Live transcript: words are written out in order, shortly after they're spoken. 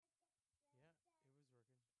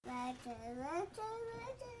Well,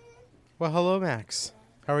 hello, Max.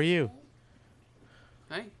 How are you?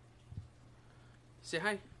 Hi. Say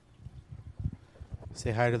hi.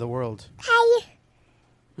 Say hi to the world. Hi.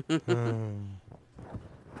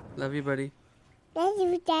 Love you, buddy. Love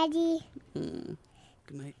you, Daddy. Good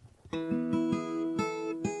night.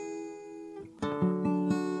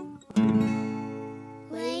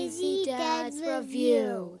 Lazy Dad's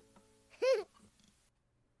Review.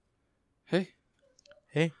 Hey.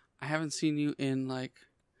 Hey. I haven't seen you in like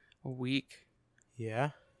a week.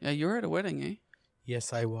 Yeah? Yeah, you were at a wedding, eh?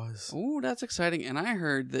 Yes, I was. Oh, that's exciting. And I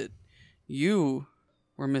heard that you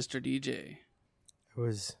were Mr. DJ. I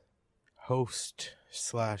was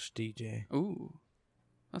host/DJ. Ooh,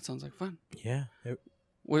 that sounds like fun. Yeah.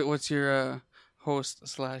 What's your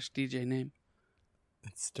host/DJ name?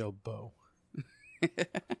 It's still Bo.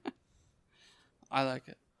 I like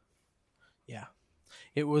it. Yeah.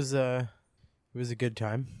 It was a good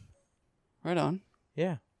time. Right on.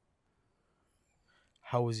 Yeah.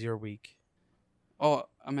 How was your week? Oh,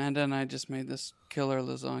 Amanda and I just made this killer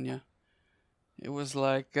lasagna. It was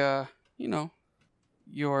like,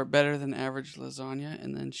 your better than average lasagna,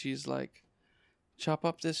 and then she's like, chop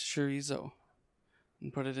up this chorizo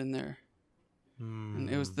and put it in there. And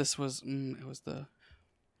it was the...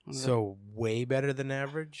 So way better than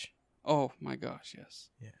average? Oh my gosh, yes.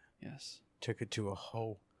 Yeah. Yes. Took it to a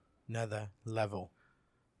whole nother level.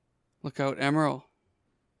 Look out, Emerald.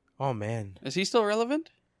 Oh man. Is he still relevant?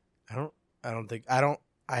 I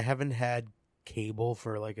haven't had cable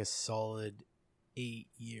for like a solid 8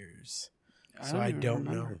 years. So I don't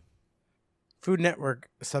know. Food Network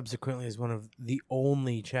subsequently is one of the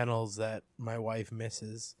only channels that my wife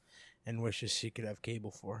misses and wishes she could have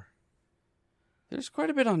cable for. There's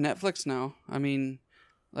quite a bit on Netflix now. I mean,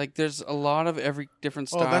 like there's a lot of every different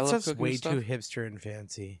style that's of just cooking way stuff. too hipster and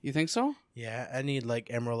fancy. You think so? Yeah, I need like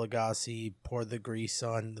Emeril Lagasse, pour the grease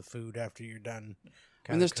on the food after you're done.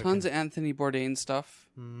 And there's tons of Anthony Bourdain stuff.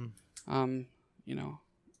 Mm.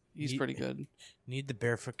 He's pretty good. Need the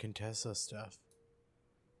Barefoot Contessa stuff.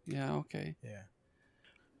 Yeah, okay. Yeah.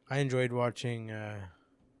 I enjoyed watching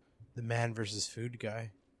The Man vs. Food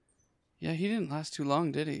guy. Yeah, he didn't last too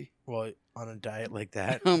long, did he? Well, on a diet like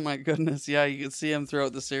that. Oh my goodness. Yeah, you could see him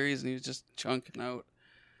throughout the series and he was just chunking out.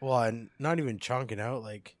 Well, and not even chunking out.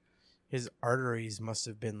 Like, his arteries must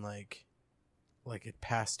have been like it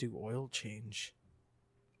passed through oil change.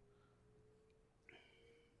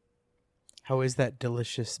 How is that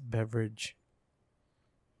delicious beverage?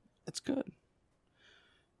 It's good.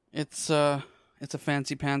 It's a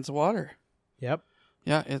fancy pants of water. Yep.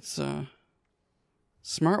 Yeah, it's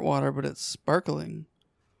smart water, but it's sparkling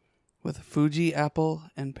with Fuji apple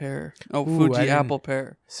and pear. Oh, Fuji apple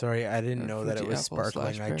pear. Sorry, I didn't know that it was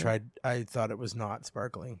sparkling. /pear. I thought it was not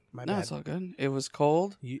sparkling. My bad. No, it's all good. It was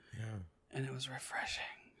cold Yeah. and it was refreshing.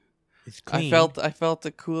 It's clean. I felt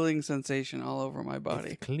a cooling sensation all over my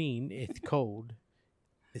body. It's clean. It's cold.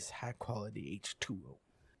 It's high quality H2O.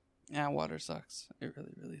 Yeah, water sucks. It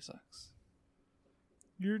really, really sucks.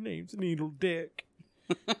 Your name's Needle Dick.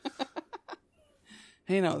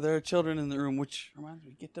 Hey, no, there are children in the room, which reminds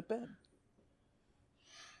me, get to bed.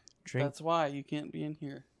 Drink. That's why you can't be in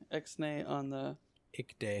here. X-nay on the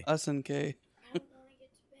Ick day. us and K. I don't want to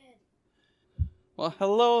get to bed. Well,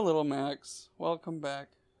 hello, little Max. Welcome back.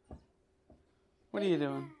 What are you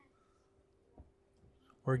doing?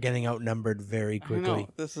 We're getting outnumbered very I quickly. know,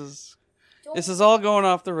 this is all going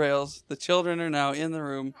off the rails. The children are now in the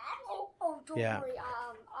room. Don't worry.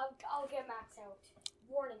 I'll get Max out.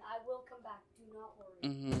 Warning, I will come back. Do not worry.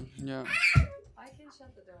 Mm-hmm. Yeah. I can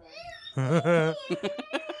shut the door.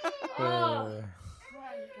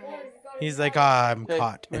 He's like, I'm Okay,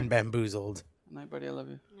 caught come and bamboozled. Night, buddy. I love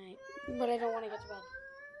you. Night. But I don't want to get to bed.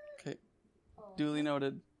 Okay. Duly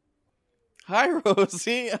noted. Hi,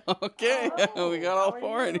 Rosie. Okay. We got all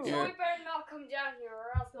four in So we here. better not come down here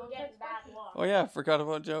or else we'll get bad luck. Oh, yeah. Forgot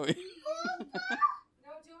about Joey. No,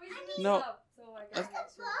 Joey's No. up, so I gotta make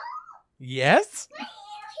sure. Yes?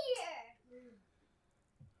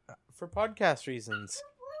 For podcast reasons.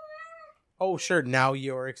 Oh, sure. Now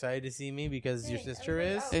you're excited to see me because your sister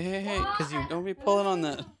is? Hey. Because you don't be pulling on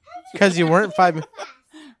that. Because you weren't 5 minutes.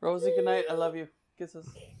 Rosie, good night. I love you. Kisses.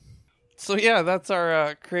 So, yeah, that's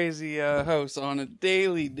our crazy house on a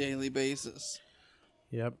daily basis.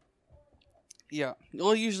 Yep. Yeah.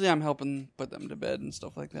 Well, usually I'm helping put them to bed and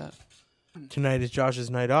stuff like that. Tonight is Josh's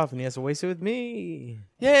night off and he has to waste it with me.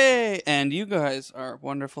 Yay! And you guys are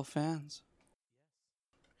wonderful fans.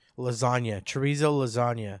 Lasagna. Chorizo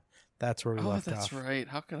lasagna. That's where we left off. Oh, that's right.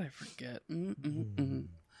 How could I forget?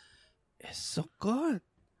 It's so good.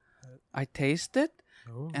 I taste it,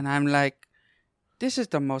 Oh. and I'm like, This is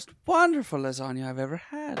the most wonderful lasagna I've ever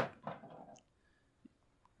had.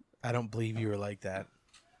 I don't believe you were like that.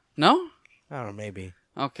 No? I don't know, maybe.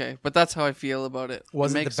 Okay, but that's how I feel about it.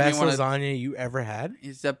 Was it the best lasagna you ever had?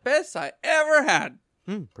 It's the best I ever had.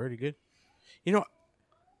 Pretty good. You know,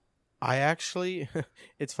 I actually,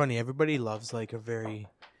 it's funny. Everybody loves like a very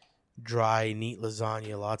dry, neat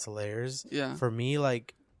lasagna, lots of layers. Yeah. For me,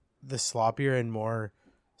 like the sloppier and more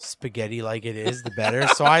spaghetti like it is, the better.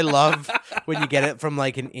 So I love when you get it from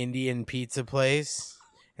like an Indian pizza place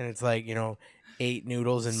and it's like, 8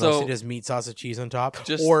 noodles and mostly just meat, sauce, and cheese on top.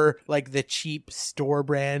 Or like the cheap store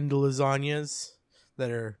brand lasagnas that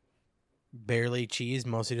are barely cheese,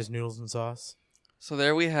 mostly just noodles and sauce. So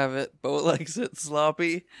there we have it. Bo likes it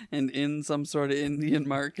sloppy and in some sort of Indian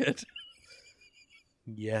market.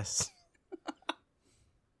 Yes.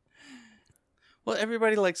 Well,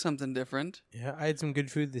 everybody likes something different. Yeah, I had some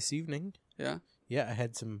good food this evening. Yeah? Yeah, I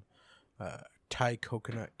had some Thai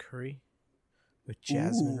coconut curry with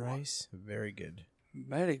jasmine rice. Very good.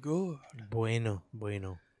 Very good. Bueno.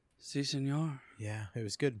 Si, senor. Yeah, it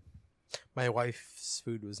was good. My wife's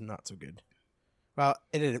food was not so good. Well,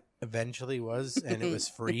 it eventually was, and it was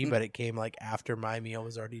free, but it came like after my meal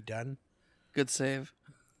was already done. Good save.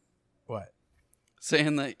 What?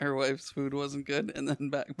 Saying that her wife's food wasn't good and then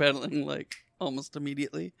backpedaling like almost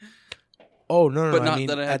immediately. Oh, no, but not I mean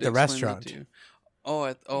that I had at to the explain restaurant. that to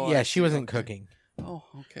you. Yeah, I she see. wasn't Okay. cooking. Oh,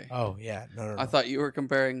 okay. Oh, yeah. No. I thought you were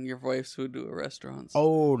comparing your wife's food to a restaurant's.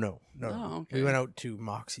 Oh, no. Oh, okay. We went out to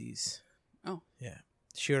Moxie's. Oh. Yeah.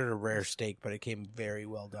 She ordered a rare steak, but it came very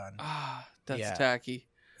well done. Ah, that's Yeah. tacky.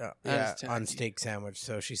 Yeah, tacky. on steak sandwich.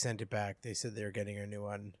 So she sent it back. They said they were getting her new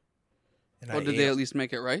one. And Did they at least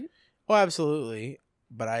make it right? Oh, absolutely.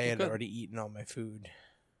 But I had good. already eaten all my food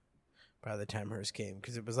by the time hers came.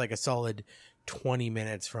 Because it was like a solid 20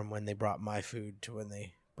 minutes from when they brought my food to when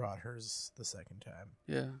they brought hers the second time.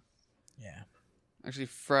 Yeah. Yeah. Actually,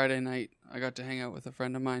 Friday night, I got to hang out with a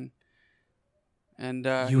friend of mine. And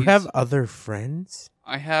You have other friends?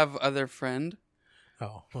 I have other friend.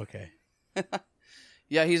 Oh, okay.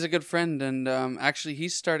 Yeah, he's a good friend, and actually,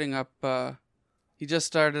 he's starting up. He just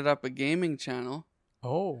started up a gaming channel.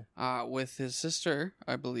 Oh, with his sister,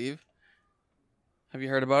 I believe. Have you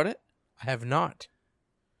heard about it? I have not.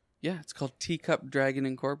 Yeah, it's called Teacup Dragon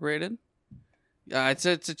Incorporated. It's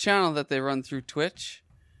a channel that they run through Twitch.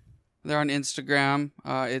 They're on Instagram.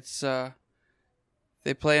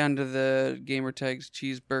 They play under the gamer tags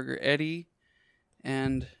Cheeseburger Eddie,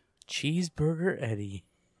 and Cheeseburger Eddie.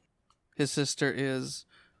 his sister is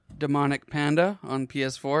Demonic Panda on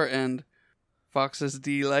PS4 and Fox's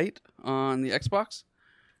Delight on the Xbox.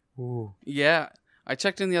 Ooh. Yeah, I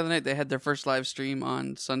checked in the other night. They had their first live stream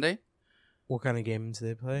on Sunday. What kind of games do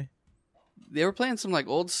they play? They were playing some like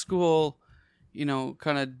old school,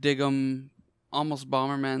 kind of dig 'em, almost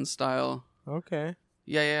Bomberman style. Okay.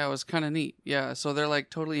 Yeah, it was kind of neat. Yeah, so they're like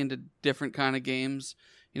totally into different kind of games,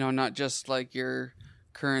 not just like your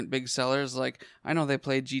current big sellers. Like I know they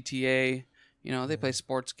play GTA, they play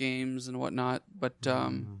sports games and whatnot, but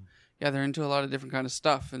yeah, they're into a lot of different kind of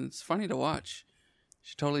stuff, and it's funny to watch. You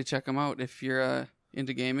should totally check them out if you're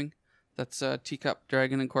into gaming. That's Teacup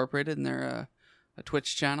Dragon Incorporated, and they're a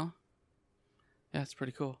Twitch channel. Yeah, it's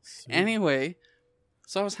pretty cool. Sweet. Anyway,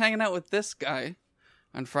 so I was hanging out with this guy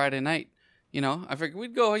on Friday night. I figured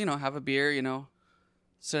we'd go, have a beer,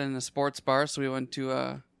 sit in a sports bar. So we went to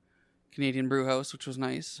a Canadian Brew House, which was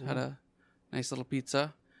nice. Had a nice little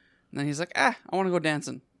pizza. And then he's like, I want to go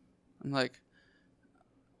dancing. I'm like,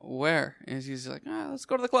 where? And he's like, let's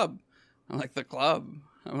go to the club. I'm like, the club?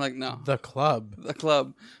 I'm like, no. The club. The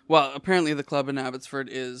club. Well, apparently the club in Abbotsford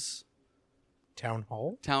is Town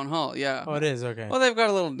Hall? Town Hall, yeah. Oh, it is? Okay. Well, they've got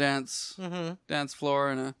a little dance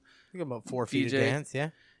floor and a I think about 4 feet of DJ. dance, yeah?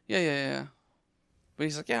 Yeah. But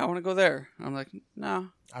he's like, I want to go there. I'm like, no.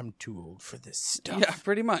 I'm too old for this stuff. Yeah,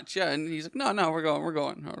 pretty much. Yeah. And he's like, no, we're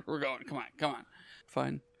going. Come on.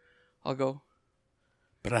 Fine. I'll go.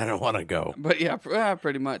 But I don't want to go. But yeah,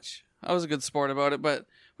 pretty much. I was a good sport about it, but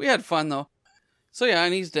we had fun though. So yeah,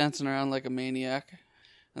 and he's dancing around like a maniac.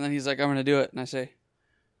 And then he's like, I'm going to do it. And I say,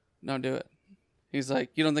 don't do it. He's like,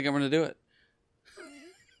 you don't think I'm going to do it?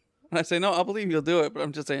 And I say, no, I'll believe you'll do it, but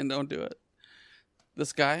I'm just saying don't do it.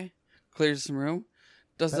 This guy clears some room,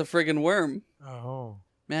 does the friggin' worm. Oh.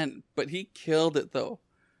 Man, but he killed it though.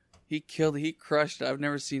 He crushed it. I've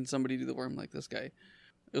never seen somebody do the worm like this guy.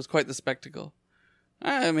 It was quite the spectacle.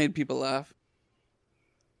 I made people laugh.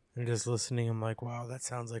 I'm just listening. I'm like, wow, that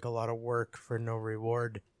sounds like a lot of work for no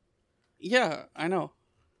reward. Yeah, I know.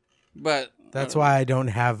 But that's why I don't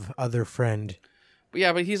have other friend.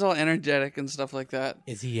 But he's all energetic and stuff like that.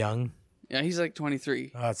 Is he young? Yeah, he's like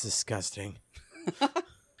 23. Oh, that's disgusting.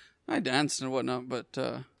 I danced and whatnot, but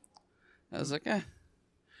I was like, I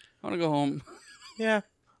want to go home. Yeah,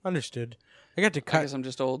 understood. I got to I cut. guess I'm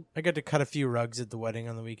just old. I got to cut a few rugs at the wedding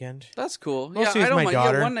on the weekend. That's cool. Mostly yeah, with I don't my mind.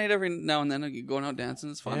 daughter. Yeah, one night every now and then going out dancing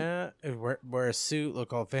is fun. Yeah, wear a suit,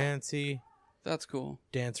 look all fancy, That's cool.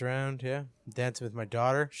 dance around. Yeah, dancing with my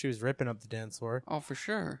daughter. She was ripping up the dance floor. Oh, for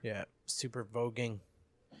sure. Yeah, super voguing,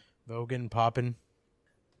 popping.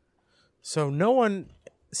 So no one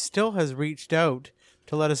still has reached out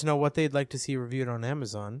to let us know what they'd like to see reviewed on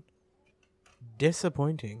Amazon.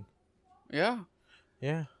 Disappointing. Yeah,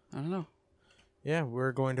 Yeah, I don't know. yeah,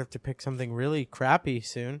 we're going to have to pick something really crappy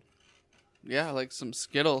soon. Yeah, like some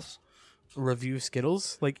Skittles. Review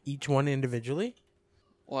Skittles, like each one individually.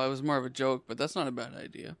 Well, it was more of a joke, but that's not a bad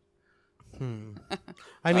idea.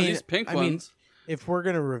 I mean, these pink ones. If we're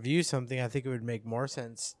gonna review something, I think it would make more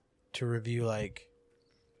sense to review like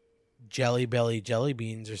Jelly Belly jelly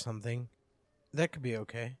beans or something. That could be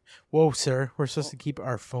okay. Whoa, sir, we're supposed to keep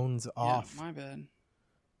our phones off. Yeah, my bad.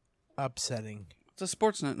 Upsetting. It's a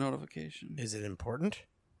Sportsnet notification. Is it important?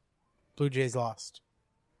 Blue Jays lost.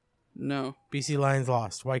 No. BC Lions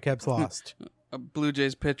lost. Whitecaps lost. A Blue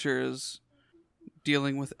Jays pitcher is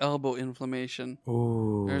dealing with elbow inflammation.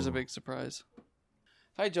 Ooh. There's a big surprise.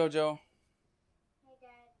 Hi, Jojo. Hey, Dad.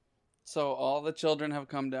 So all the children have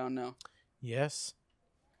come down now. Yes.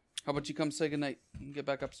 How about you come say goodnight and get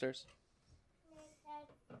back upstairs?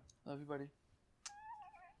 Dad. Love you, buddy.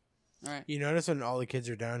 All right. You notice when all the kids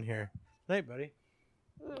are down here. Night, buddy.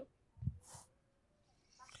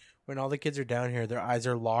 When all the kids are down here, their eyes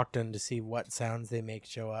are locked in to see what sounds they make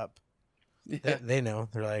show up. Yeah. They know.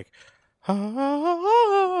 They're like,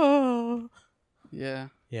 ah. Yeah.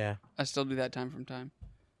 Yeah. I still do that time from time.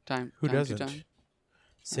 Who time to doesn't? time.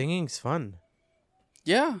 Singing's fun.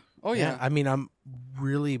 Yeah. Oh, yeah. I mean, I'm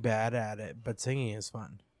really bad at it, but singing is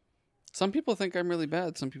fun. Some people think I'm really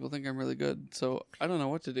bad. Some people think I'm really good. So I don't know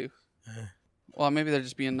what to do. Well, maybe they're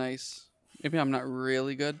just being nice. Maybe I'm not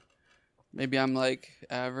really good. Maybe I'm like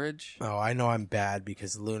average. Oh, I know I'm bad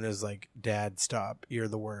because Luna's like, Dad, stop. You're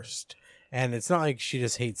the worst. And it's not like she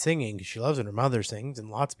just hates singing because she loves when her mother sings and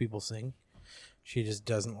lots of people sing. She just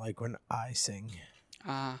doesn't like when I sing.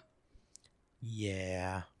 Ah.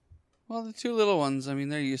 Yeah. Well, the two little ones, I mean,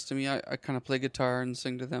 they're used to me. I kind of play guitar and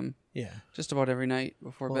sing to them Yeah. just about every night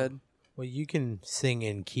before bed. Well, you can sing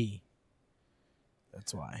in key.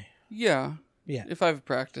 That's why. Yeah. Yeah. If I've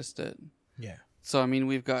practiced it. Yeah. So, I mean,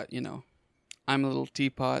 we've got, I'm a Little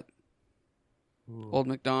Teapot, Ooh. Old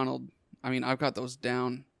MacDonald. I mean, I've got those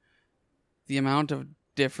down. The amount of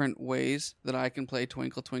different ways that I can play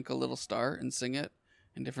Twinkle Twinkle Little Star and sing it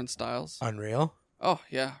in different styles. Unreal. Oh,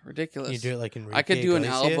 yeah. Ridiculous. You do it like in I could do an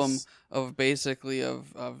Iglesias? album of basically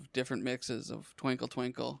of different mixes of Twinkle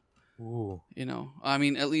Twinkle. Ooh. I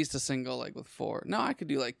mean, at least a single like with 4. No, I could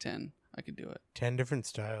do like 10. I could do it. 10 different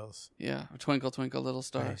styles. Yeah. Twinkle Twinkle Little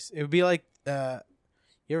Star. Nice. It would be like, you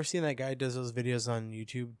ever seen that guy who does those videos on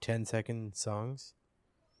YouTube, 10-second songs?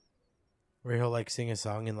 Where he'll like sing a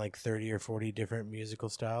song in like 30 or 40 different musical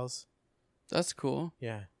styles. That's cool.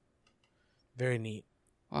 Yeah. Very neat.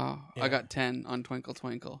 Wow. Yeah. I got 10 on Twinkle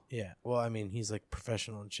Twinkle. Yeah. Well, I mean, he's like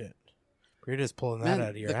professional and shit. You're just pulling Man, that out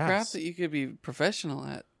of your the ass. crap that you could be professional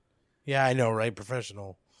at. Yeah, I know, right?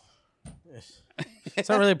 Professional. It's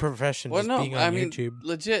not really a profession, Well, just no, being on I mean, YouTube.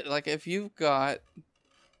 legit, like if you've got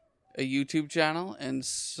a YouTube channel and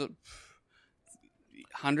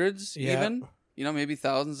hundreds Yeah. even, maybe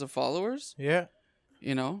thousands of followers, Yeah.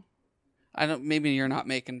 maybe you're not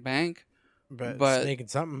making bank, But But- it's making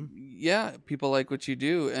something. yeah, people like what you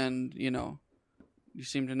do and, you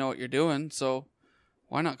seem to know what you're doing, so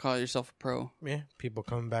why not call yourself a pro? Yeah. People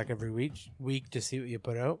coming back every week to see what you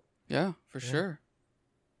put out. Yeah, for Yeah. sure.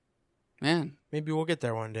 Man, Maybe we'll get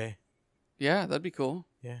there one day. yeah, that'd be cool.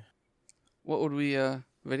 Yeah. What would we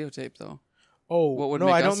videotape though? Oh, What would no,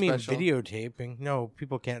 make I us don't mean special? videotaping. No,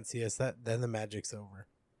 people can't see us. Then the magic's over.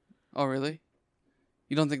 Oh, really?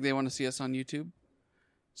 You don't think they want to see us on YouTube?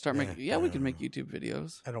 Start Yeah, making. Yeah, we can make YouTube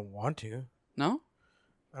videos. I don't want to. No?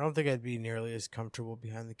 I don't think I'd be nearly as comfortable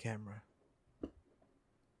behind the camera.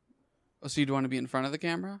 Oh, so you'd want to be in front of the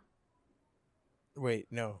camera? Wait,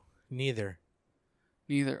 no, neither.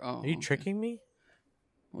 Neither. Oh, Are you okay. tricking me?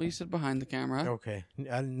 Well, you said behind the camera. Okay,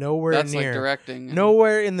 nowhere That's near. like directing.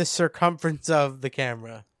 Nowhere in the circumference of the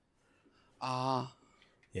camera. Ah.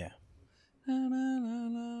 Yeah.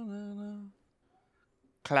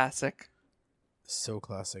 Classic. So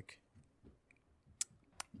classic.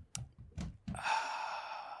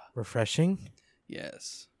 Refreshing.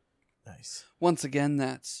 Yes. Nice. Once again,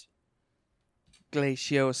 that's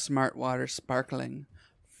Glacio Smart Water Sparkling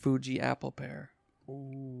Fuji Apple Pear.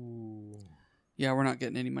 Ooh. Yeah, we're not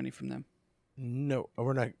getting any money from them. No,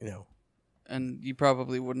 we're not. No. And you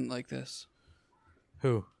probably wouldn't like this.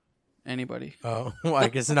 Who? Anybody. Oh, well, I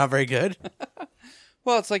guess it's not very good.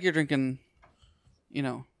 Well, it's like you're drinking,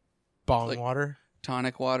 Bong Like- water.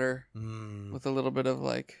 tonic water Mm. with a little bit of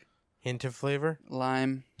like Hint of flavor.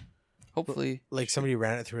 lime. Hopefully. Like somebody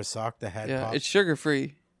ran it through a sock that had Yeah, pop. it's sugar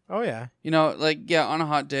free. Oh, yeah. On a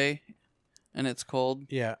hot day and it's cold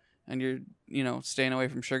Yeah. and you're, staying away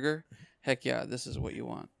from sugar. Heck yeah, this is what you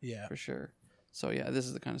want Yeah. for sure. So yeah, this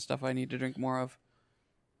is the kind of stuff I need to drink more of.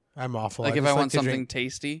 I'm awful. Like if just I want to something drink-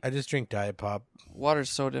 tasty, I just drink Diet Pop. water's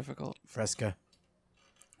so difficult. Fresca.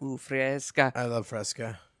 Ooh, Fresca. I love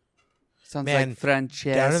Fresca. Sounds Man, like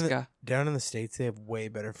Francesca. Down in the States, they have way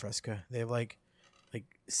better Fresca. They have like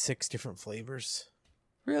 6 different flavors.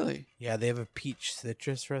 Really? Yeah, they have a peach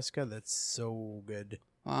citrus Fresca that's so good.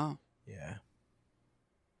 Wow. Yeah.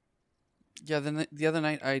 Yeah, the other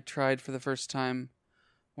night I tried for the first time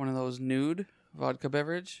one of those nude vodka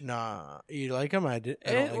beverage. Nah, you like them? I did.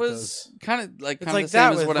 I don't It like was those. kind of like It's kind like of the same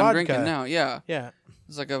that as with what I'm vodka. drinking now. Yeah, Yeah,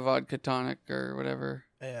 it's like a vodka tonic or whatever.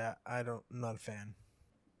 yeah. I'm not a fan.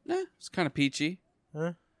 It's kind of peachy,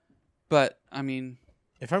 Huh? but I mean,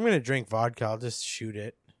 If I'm gonna drink vodka, I'll just shoot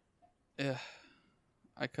it.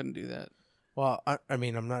 I couldn't do that. Well, I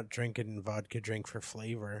mean, I'm not drinking vodka drink for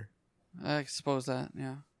flavor. I suppose that,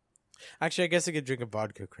 yeah. Actually, I guess I could drink a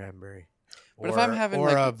vodka cranberry. But if I'm having, or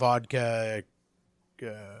like- a vodka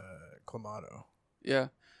clamato. Yeah.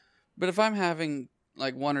 But if I'm having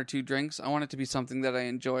like 1 or 2 drinks, I want it to be something that I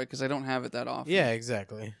enjoy because I don't have it that often. Yeah,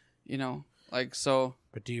 exactly. So,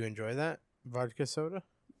 But do you enjoy that vodka soda?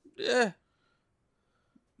 yeah.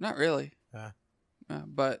 Not really. Ah.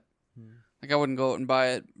 But, I wouldn't go out and buy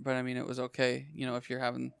it, but I mean, it was okay, if you're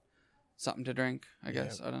having something to drink, I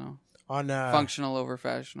guess. I don't know. On Functional over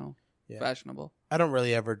fashionable. Yeah. Fashionable. I don't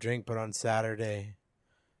really ever drink, but on Saturday,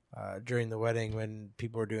 during the wedding, when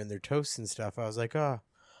people were doing their toasts and stuff, I was like, I'll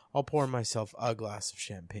pour myself a glass of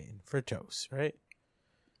champagne for toast, right?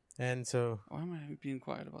 And so Why am I being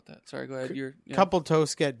quiet about that? Sorry, go ahead. a couple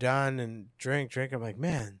toasts get done and drink. I'm like,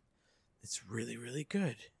 man, it's really, really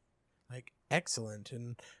good. Like, excellent.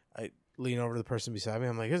 And I lean over to the person beside me.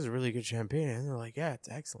 I'm like, this is really good champagne. And they're like, yeah, it's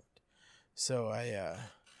excellent. So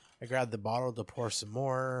I grabbed the bottle to pour some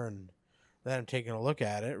more, and then I'm taking a look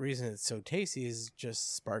at it. The reason it's so tasty is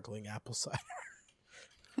just sparkling apple cider.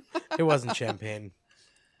 It wasn't champagne.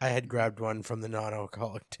 I had grabbed one from the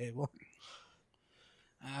non-alcoholic table.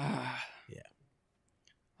 Yeah.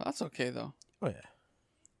 Well, that's okay, though. Oh, yeah.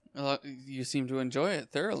 Well, you seem to enjoy it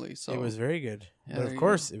thoroughly, so. It was very good. Yeah, But there of you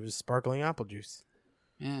course, it was sparkling apple juice.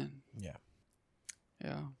 Man. Yeah.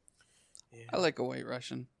 Yeah. Yeah. I like a White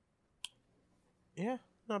Russian. Yeah,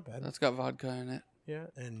 not bad. That's got vodka in it. Yeah,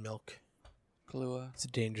 and milk. Kahlua. It's a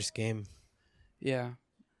dangerous game. Yeah.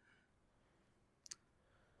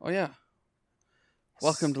 Oh, yeah.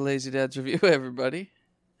 Welcome to Lazy Dad's Review, everybody.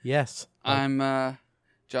 Yes. I'm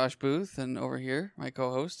Josh Booth, and over here, my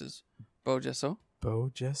co-host is Bo Gesso. Bo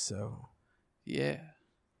Gesso. Yeah.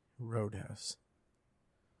 Roadhouse.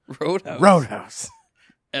 Roadhouse.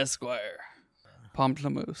 Esquire.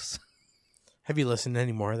 Pamplemousse. Have you listened to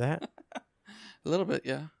any more of that? A little bit,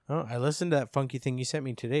 yeah. Oh, I listened to that funky thing you sent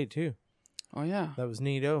me today, too. Oh, yeah. That was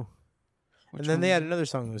neato. Which And then one they was had it? another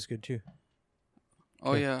song that was good, too.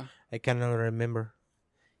 Oh, yeah. I kind of remember.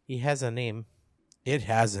 He has a name. It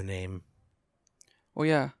has a name. Oh,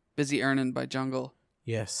 yeah. Busy Earnin' by Jungle.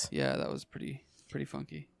 Yes. Yeah, that was pretty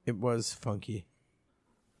funky. It was funky.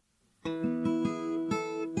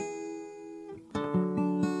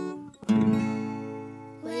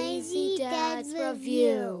 Lazy Dad's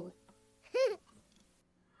Review.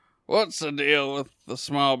 What's the deal with the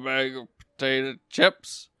small bag of potato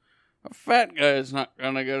chips? A fat guy's not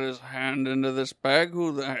gonna get his hand into this bag.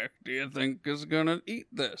 Who the heck do you think is gonna eat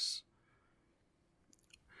this?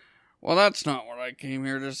 Well, that's not what I came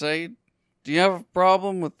here to say. Do you have a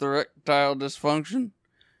problem with erectile dysfunction?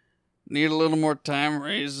 Need a little more time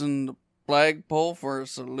raising the flagpole for a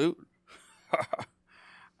salute?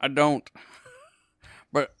 I don't.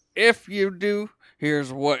 But if you do,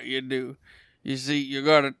 here's what you do. You see, you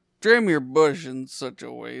gotta trim your bush in such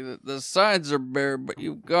a way that the sides are bare, but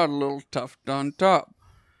you've got a little tuft on top.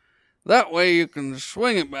 That way you can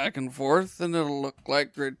swing it back and forth, and it'll look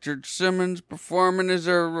like Richard Simmons performing his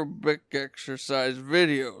aerobic exercise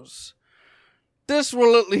videos. This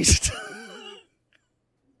will at least...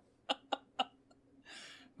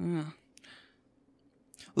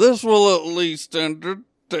 This will at least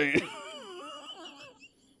entertain...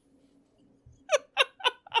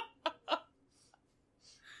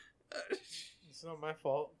 It's not my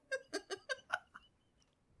fault.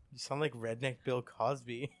 You sound like redneck Bill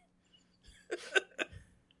Cosby.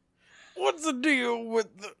 What's the deal with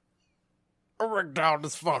the erectile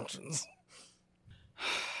dysfunctions?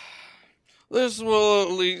 This will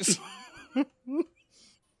at least...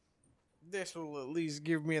 This will at least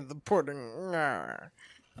give me the pudding.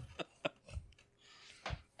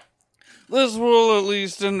 This will at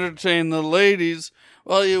least entertain the ladies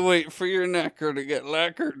while you wait for your necker to get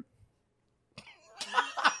lacquered.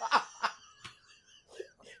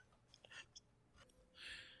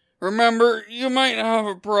 Remember, you might have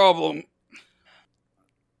a problem.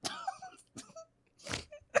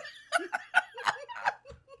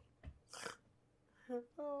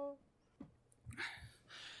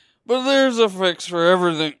 But there's a fix for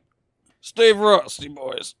everything. Stay frosty,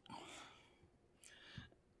 boys.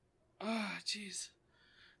 Ah, jeez.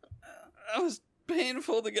 That was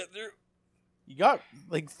painful to get through. You got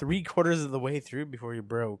like 3/4 of the way through before you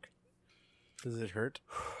broke. Does it hurt?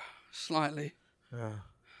 Slightly.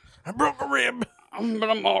 I broke a rib. But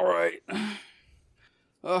I'm alright.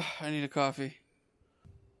 Oh, I need a coffee.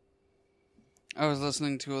 I was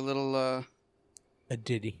listening to a little, A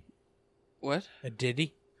ditty. What? A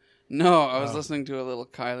ditty? No, I was listening to a little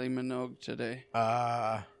Kylie Minogue today.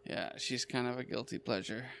 Yeah, she's kind of a guilty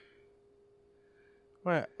pleasure.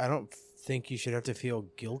 well, I don't think you should have to feel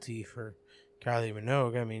guilty for Kylie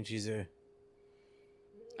Minogue. I mean, she's a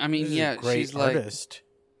great she's artist.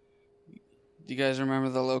 Like, do you guys remember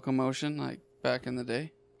the Locomotion, like, back in the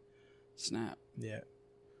day? Snap. Yeah.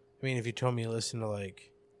 I mean, if you told me you listen to,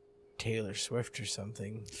 like, Taylor Swift or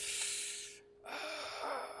something.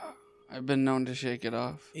 I've been known to shake it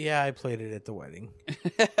off. Yeah, I played it at the wedding.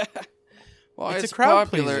 Well, it's a crowd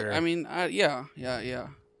popular. pleaser. I mean, yeah.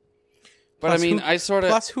 But plus, I mean, I sort of...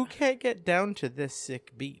 Plus, who can't get down to this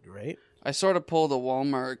sick beat, right? I sort of pulled a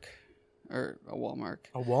Walmart. A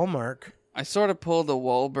Walmart. I sort of pulled a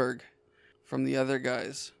Wahlberg from the other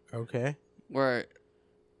guys. Okay. Where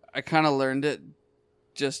I kind of learned it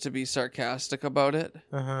just to be sarcastic about it.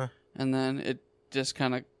 Uh-huh. And then it just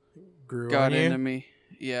kind of got into me.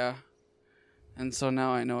 Yeah. And so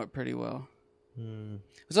now I know it pretty well. Hmm.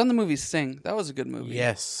 It was on the movie Sing. That was a good movie.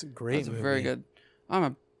 Yes, great movie. Very good. I'm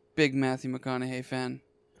a big Matthew McConaughey fan.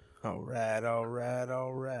 All right.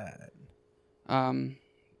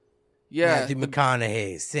 Yeah. Matthew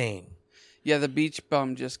McConaughey, Sing. Yeah, The Beach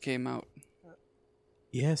Bum just came out.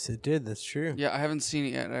 Yes, it did. That's true. Yeah, I haven't seen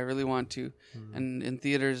it yet. I really want to. And in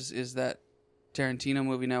theaters is that Tarantino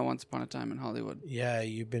movie now, Once Upon a Time in Hollywood. Yeah,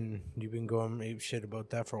 you've been going ape shit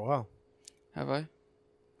about that for a while. Have I?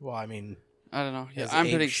 Well, I mean, I don't know. Yeah, I'm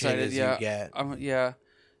pretty excited. Yeah,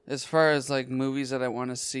 as far as like movies that I want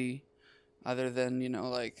to see, other than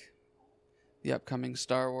like the upcoming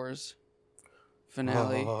Star Wars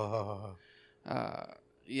finale.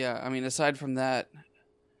 Yeah, I mean, aside from that,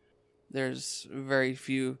 there's very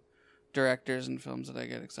few directors and films that I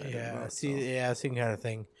get excited about. Same kind of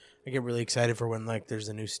thing. I get really excited for when like there's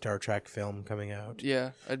a new Star Trek film coming out.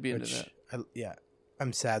 Yeah, I'd be into that.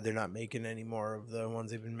 I'm sad they're not making any more of the ones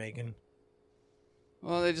they've been making.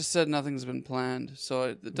 Well, they just said nothing's been planned, so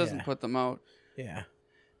it doesn't put them out. Yeah.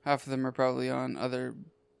 Half of them are probably on other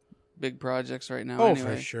big projects right now. Oh,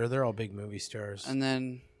 anyway. for sure. They're all big movie stars. And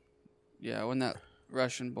then, when that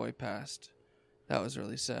Russian boy passed, that was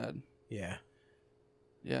really sad. Yeah.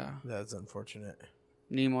 Yeah. That's unfortunate.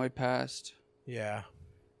 Nimoy passed. Yeah.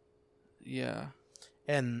 Yeah.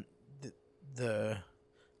 And the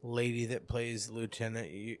lady that plays Lieutenant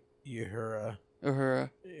Uhura,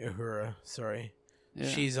 sorry. Yeah.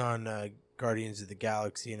 She's on Guardians of the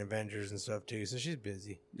Galaxy and Avengers and stuff too, so she's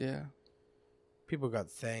busy. Yeah. People got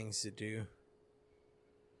things to do.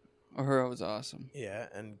 Uhura was awesome. Yeah,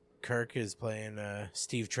 and Kirk is playing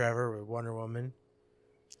Steve Trevor with Wonder Woman.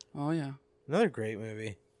 Oh, yeah. Another great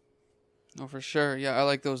movie. Oh, for sure. Yeah, I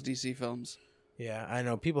like those DC films. Yeah, I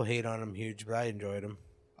know people hate on them huge, but I enjoyed them.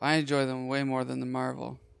 I enjoy them way more than the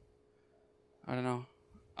Marvel. I don't know.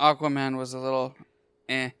 Aquaman was a little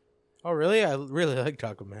Oh, really? I really liked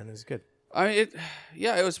Aquaman. It was good. It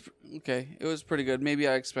was okay. It was pretty good. Maybe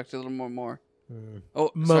I expected a little more.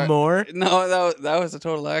 Oh, more? No, that was a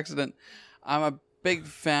total accident. I'm a big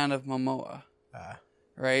fan of Momoa.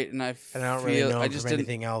 Right? And I don't really know him from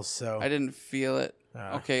anything else, so I didn't feel it.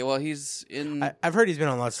 Okay, well, he's in... I've heard he's been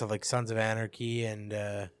on lots of stuff like Sons of Anarchy and...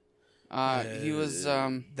 he was...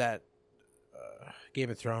 that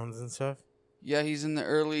Game of Thrones and stuff. Yeah, he's in the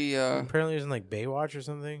early... apparently he was in like Baywatch or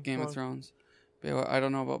something. Game of Thrones. I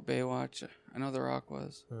don't know about Baywatch. I know The Rock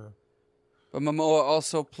was. But Momoa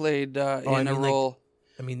also played in a role...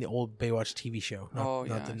 the old Baywatch TV show.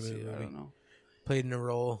 Not the new movie. I don't know. Played in a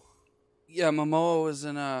role... Yeah, Momoa was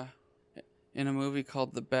in a... in a movie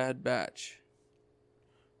called The Bad Batch,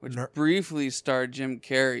 which Ner- briefly starred Jim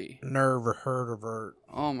Carrey. Never heard of her.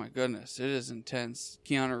 Oh my goodness, it is intense.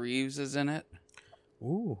 Keanu Reeves is in it.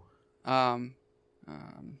 Ooh. Um,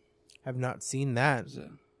 Have not seen that. there's a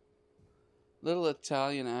little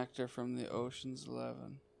Italian actor from the Ocean's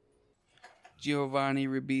 11. Giovanni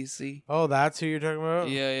Ribisi. Oh, that's who you're talking about?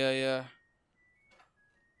 Yeah.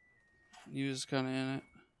 He was kind of in it.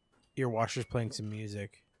 Your washer's playing some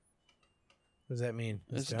music. What does that mean?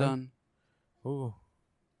 It's done. Ooh.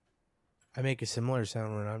 I make a similar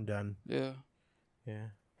sound when I'm done. Yeah. Yeah.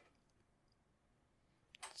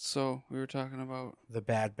 So we were talking about, The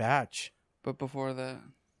Bad Batch. but before that,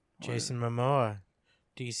 Jason Momoa.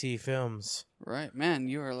 DC Films. Right, man,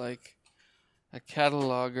 you are like a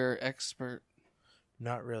cataloger expert.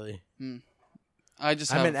 Not really. I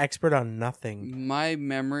just I'm have, an expert on nothing. my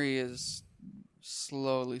memory is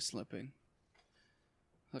slowly slipping.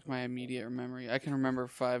 Like my immediate memory. I can remember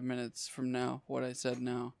 5 minutes from now what I said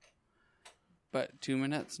now. But 2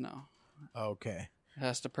 minutes? No. Okay. It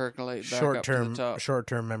has to percolate back up to the top.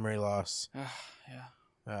 Short-term memory loss.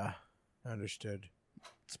 Yeah. Understood.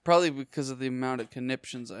 It's probably because of the amount of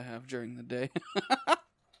conniptions I have during the day.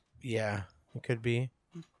 Yeah, it could be.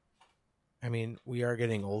 I mean, we are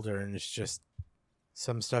getting older, and it's just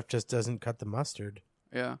some stuff just doesn't cut the mustard.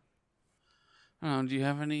 Yeah. I don't know. Do you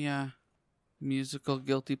have any musical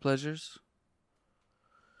guilty pleasures?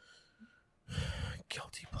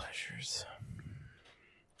 Guilty pleasures.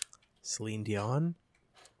 Celine Dion.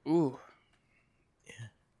 Ooh. Yeah.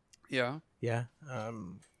 Yeah. Yeah.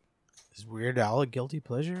 Is Weird Al a guilty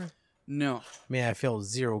pleasure? No. I mean, I feel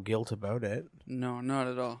zero guilt about it. No, not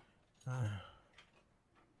at all.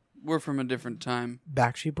 We're from a different time.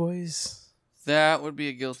 Backstreet Boys. That would be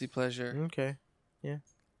a guilty pleasure. Okay. Yeah.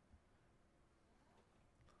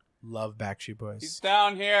 Love Backstreet Boys. He's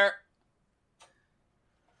down here.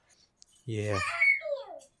 Yeah.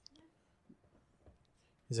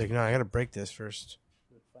 He's like, no, I gotta break this first.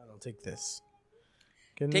 Fine, I'll take this.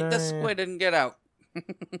 Good Take the night. squid and get out.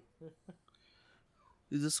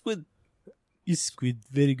 It's a squid. You squid,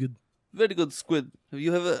 very good. Very good squid. Have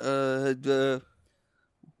you ever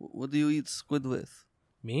what do you eat squid with?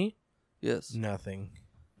 Me? Yes. Nothing.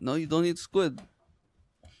 No, you don't eat squid.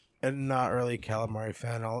 I'm not really a calamari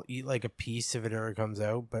fan. I'll eat like a piece if it ever comes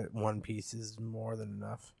out, but one piece is more than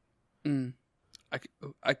enough.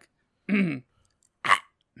 I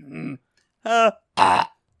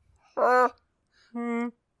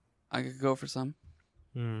could go for some.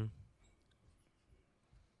 Hmm.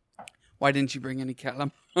 Why didn't you bring any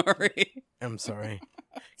calamari? I'm sorry.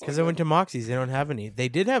 Because I went to Moxie's. They don't have any. They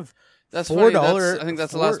did have That's $4. funny. I think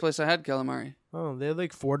that's the last place I had calamari. Oh, they had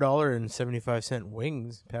like $4.75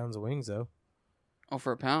 wings. Pounds of wings, though. Oh,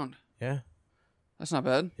 for a pound. Yeah. That's not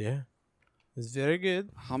bad. Yeah. It's very good.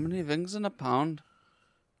 How many wings in a pound?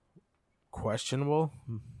 Questionable,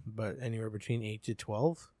 but anywhere between 8 to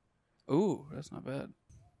 12. Ooh, that's not bad.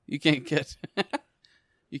 You can't get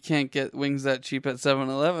wings that cheap at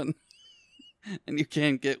 7-Eleven. And you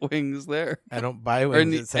can't get wings there. I don't buy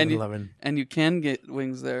wings at 7-Eleven. And you can get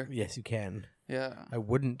wings there. Yes, you can. Yeah. I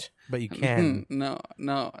wouldn't, but you can. No.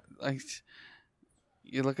 Like,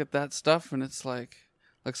 you look at that stuff and it's like,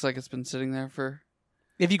 looks like it's been sitting there for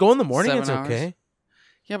If you go in the morning, 7 it's hours. okay.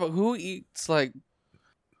 Yeah, but who eats like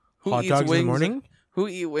Hot dogs in the morning? Who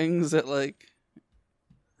eat wings at like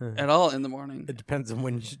at all in the morning? It depends on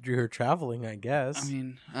when you're traveling, I guess. I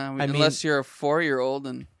mean, unless you're a 4-year-old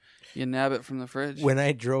and you nab it from the fridge. When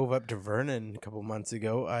I drove up to Vernon a couple months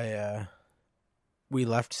ago, we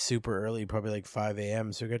left super early, probably like 5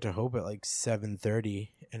 a.m. So we got to Hope at like 7:30,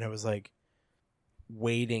 and I was like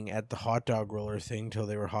waiting at the hot dog roller thing till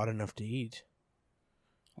they were hot enough to eat.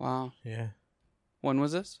 Wow. Yeah. When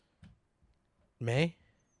was this? May?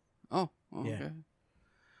 Oh, Yeah.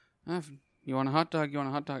 okay. You want a hot dog?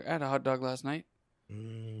 I had a hot dog last night.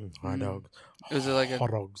 Hot dogs. Was it like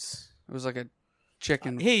hot dogs? It was like a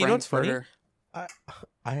chicken. Hey, you know what's funny? Frankfurter.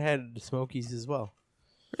 I had Smokies as well.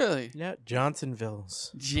 Really? Yeah,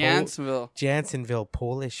 Johnsonville's. Jansonville.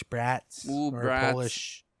 Polish brats. Ooh, or brats.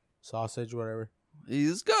 Polish sausage, whatever.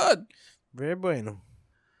 He's good. Very bueno.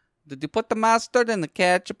 Did you put the mustard and the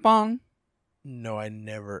ketchup on? No, I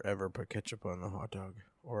never ever put ketchup on a hot dog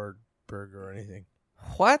or burger or anything.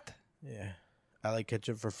 What? Yeah. I like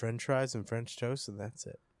ketchup for French fries and French toast, and that's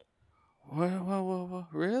it. What?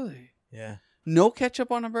 Really? Yeah. No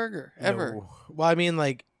ketchup on a burger ever. No. Well, I mean,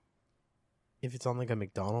 like, if it's on like a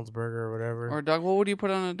McDonald's burger or whatever. Or a dog. What would you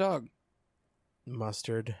put on a dog?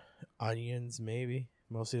 Mustard, onions, maybe.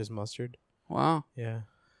 Mostly just mustard. Wow. Yeah.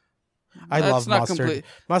 I That's love not mustard. complete-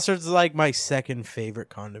 Mustard's like my second favorite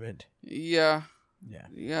condiment. Yeah. Yeah.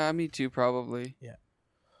 Yeah, me too, probably.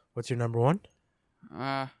 What's your number one?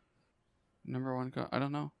 Number one, I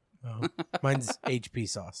don't know. Oh, mine's HP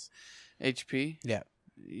sauce. HP? Yeah.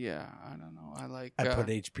 Yeah, I don't know. I like... I put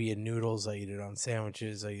HP in noodles. I eat it on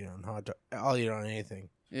sandwiches. I eat it on hot dog. I'll eat it on anything.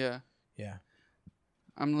 Yeah. Yeah.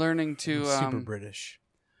 I'm learning to... I'm super British.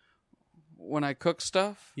 When I cook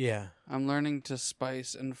stuff, Yeah. I'm learning to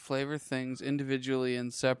spice and flavor things individually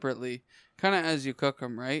and separately, kind of as you cook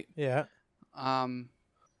them, right? Yeah.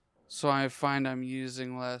 So I find I'm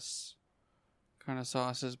using less kind of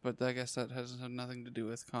sauces, but I guess that has nothing to do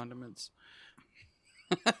with condiments.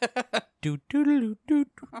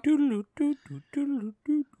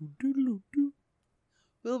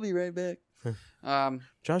 We'll be right back.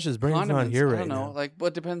 Josh's brain's not Condiments, here I right don't know. now. Like,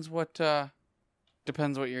 what depends what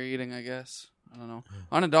you're eating, I guess. I don't know.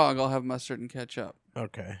 On a dog, I'll have mustard and ketchup.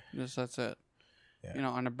 Okay. Just that's it. Yeah. You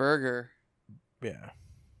know, on a burger, Yeah.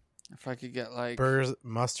 if I could get like Burgers,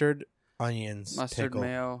 mustard, onions, mustard, pickle.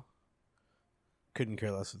 mayo, Couldn't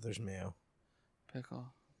care less if there's mayo.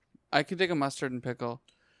 pickle. I could take a mustard and pickle.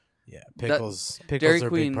 Yeah. Pickles. Dairy Pickles are a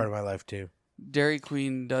Queen- big part of my life too. Dairy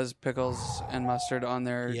Queen does pickles and mustard on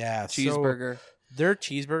their Yeah. cheeseburger. So their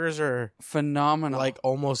cheeseburgers are Phenomenal. like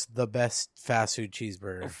almost the best fast food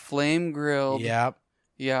cheeseburger. flame grilled. Yeah.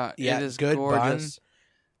 Yeah, Yeah, it is good gorgeous.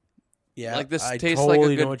 Yeah. Like, this I tastes like a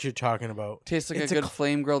totally good- know what you're talking about. Tastes like It's a a good cl-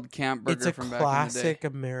 flame grilled camp burger It's a from back classic in the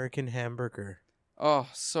day. American hamburger. Oh,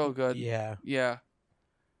 so good. Yeah. Yeah.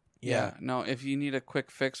 Yeah. No, if you need a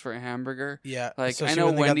quick fix for a hamburger, Yeah. like I Especially know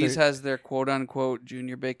when they got Wendy's their- has their quote unquote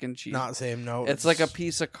junior bacon cheese. Not saying no. It's like a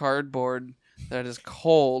piece of cardboard that is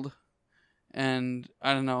cold, and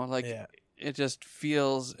I don't know, like Yeah. it just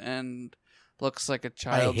feels and looks like a I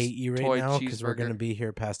child's hate you right toy now because we're cheeseburger. going to be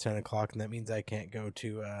here past 10 o'clock, and that means I can't go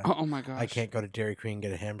to. Oh my gosh! I can't go to Dairy Queen and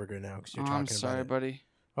get a hamburger now because you're Oh, talking I'm sorry, about it. buddy.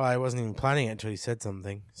 Well, I wasn't even planning it until you said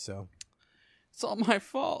something. So It's all my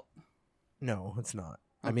fault. no, it's not.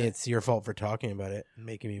 I mean, Okay. it's your fault for talking about it and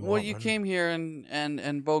making me. Well, want you one. came here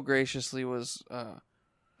and Bo graciously was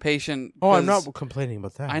patient. Oh, I'm 'cause not complaining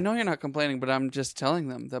about that. I know you're not complaining, but I'm just telling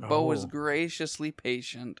them that Bo was Oh. graciously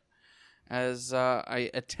patient as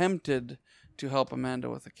I attempted to help Amanda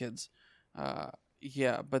with the kids.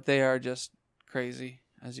 Yeah, but they are just crazy,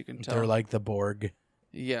 as you can tell. They're like the Borg.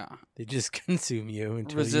 Yeah, They just consume you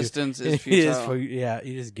until resistance you, is it is futile. fu- yeah,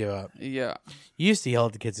 you just give up. Yeah, You used to yell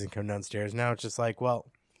at the kids and come downstairs. Now it's just like,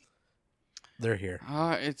 well, they're here.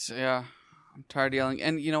 I'm tired of yelling,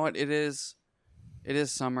 and you know what? It is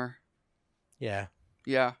summer. Yeah.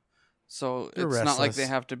 Yeah, so They're it's not like restless. they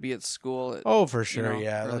have to be at school. Oh, for sure. know,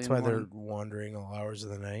 Yeah, early that's in why the they're morning. wandering all hours of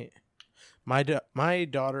the night. My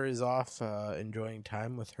daughter is off enjoying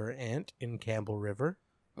time with her aunt in Campbell River.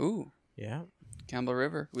 Ooh, Yeah, Campbell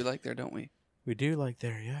River. We like there, don't we? we do like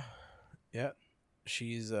there. Yeah, yeah.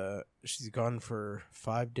 She's gone for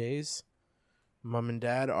 5 days. Mom and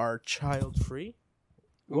Dad are child free.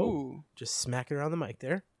 Whoa. Ooh, Just smacking around the mic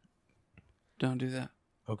there. don't do that.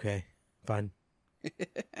 Okay, fine.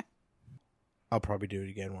 I'll probably do it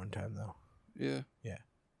again one time though. Yeah. Yeah.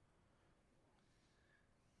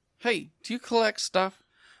 Hey, do you collect stuff?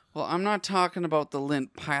 Well, I'm not talking about the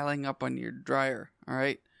lint piling up on your dryer, all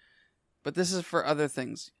right? But this is for other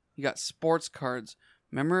things. You got sports cards,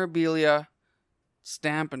 memorabilia,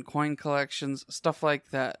 stamp and coin collections, stuff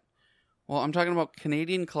like that. Well, I'm talking about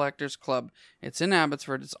Canadian Collectors Club. It's in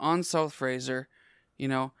Abbotsford. It's on South Fraser. You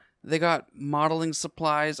know, they got modeling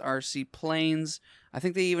supplies, RC planes. I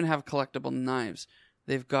think they even have collectible knives.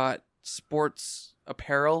 They've got sports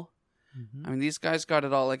apparel. I mean, these guys got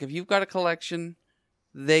it all. Like, if you've got a collection,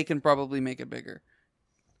 they can probably make it bigger.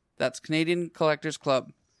 That's Canadian Collectors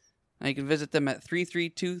Club. Now you can visit them at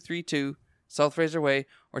 33232 South Fraser Way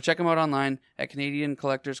or check them out online at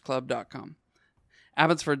CanadianCollectorsClub.com.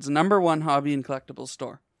 Abbotsford's #1 hobby and collectibles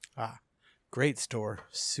store. Great store.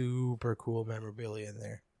 Super cool memorabilia in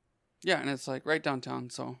there. Yeah, and it's like right downtown,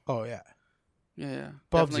 so Oh yeah. yeah.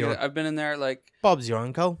 Bob's Definitely your- good. I've been in there, like, Bob's your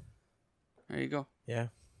uncle. there you go. Yeah.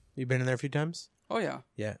 You been in there a few times? Oh, yeah.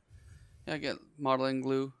 Yeah. Yeah, I get modeling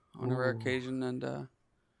glue on a rare Ooh. occasion and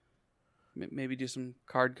maybe do some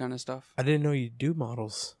card kind of stuff. I didn't know you do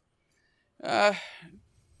models.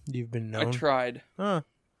 You've been known. I tried. Huh.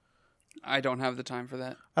 I don't have the time for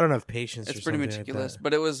that. I don't have patience. It's or pretty something meticulous, Like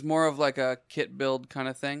but it was more of like a kit build kind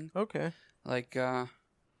of thing. okay. Like,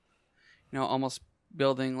 almost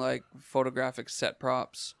building like photographic set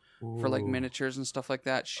props for like Ooh. miniatures and stuff like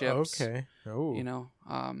that. Ships. Okay. Oh.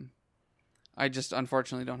 I just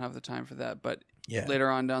unfortunately don't have the time for that. But Yeah. later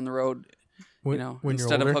on down the road, When, when instead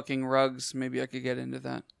you're of older, hooking rugs, maybe I could get into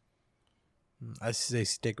that. I say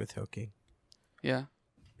stick with hooking. Yeah.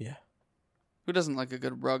 Yeah. Who doesn't like a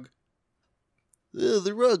good rug?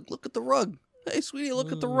 The rug. Look at the rug. Hey, sweetie,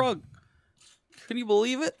 look at the rug. Can you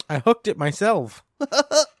believe it? I hooked it myself.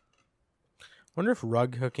 Wonder if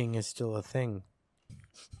rug hooking is still a thing.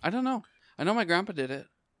 I don't know. I know my grandpa did it.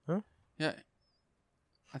 Huh? Yeah.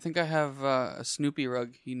 I think I have a Snoopy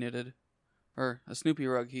rug he knitted. Or a Snoopy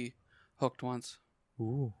rug he hooked once.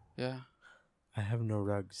 Ooh. Yeah. I have no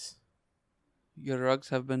rugs. Your rugs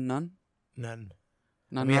have been none? None.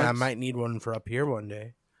 None I mean, rugs? I might need one for up here one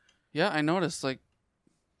day. Yeah, I noticed. Like,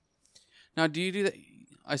 now, do you do that?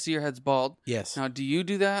 I see your head's bald. Yes. Now, do you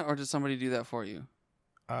do that, or does somebody do that for you?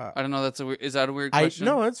 I I don't know. Is that a weird question?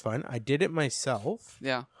 No, that's fine. I did it myself.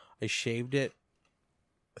 Yeah. I shaved it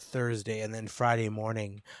Thursday, and then Friday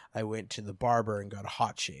morning, I went to the barber and got a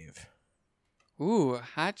hot shave. Ooh, a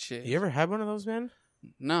hat shave. You ever had one of those, man?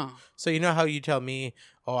 No. So you know how you tell me,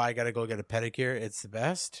 oh, I got to go get a pedicure? It's the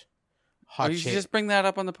best? Hot You should shave. just bring that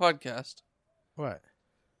up on the podcast. What?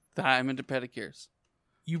 That I'm into pedicures.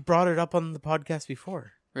 You brought it up on the podcast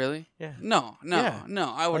before. Really? Yeah. No. Yeah.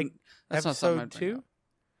 I wouldn't. That's not something I'd Episode bring 2? up.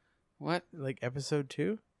 What? Like episode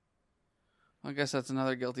 2? I guess that's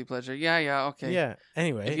another guilty pleasure. Yeah, okay. Yeah.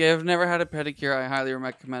 Anyway. If you have never had a pedicure, I highly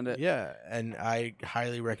recommend it. Yeah, and I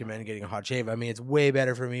highly recommend getting a hot shave. I mean, it's way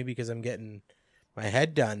better for me because I'm getting my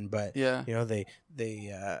head done. But Yeah. you know, they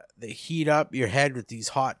heat up your head with these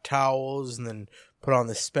hot towels, and then put on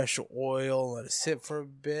this special oil, let it sit for a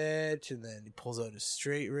bit, and then he pulls out a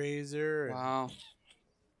straight razor. And Wow.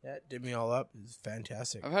 that did me all up. It's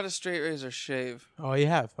fantastic. I've had a straight razor shave. Oh, you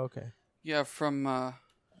have? Okay. Yeah, from my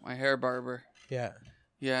hair barber. Yeah.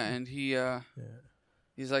 Yeah, and he Yeah.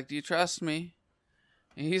 he's like, "Do you trust me?"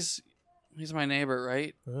 And he's my neighbor,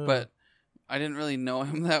 right? Oh. But I didn't really know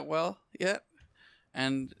him that well yet.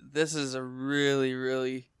 And this is a really,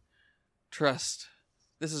 really trust.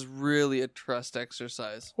 This is really a trust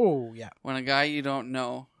exercise. Oh, yeah. When a guy you don't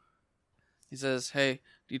know, he says, "Hey,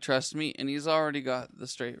 do you trust me?" And he's already got the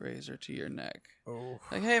straight razor to your neck. Oh.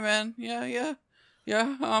 Like, "Hey, man, yeah,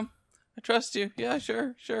 I trust you. Yeah,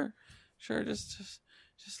 sure, just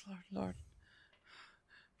Lord,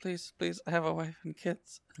 please, I have a wife and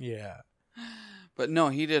kids." Yeah. But no,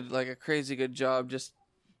 he did like a crazy good job just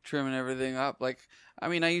trimming everything up. Like, I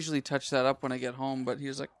mean, I usually touch that up when I get home, but he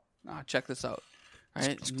was like, check this out.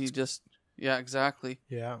 Right? And he just, yeah, exactly.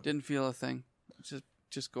 Yeah. Didn't feel a thing.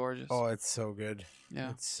 Just gorgeous. Oh, it's so good.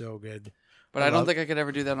 Yeah. It's so good. But I don't think I could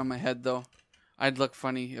ever do that on my head, though. I'd look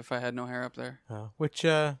funny if I had no hair up there.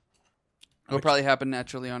 It'll probably happen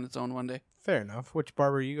naturally on its own one day. Fair enough. Which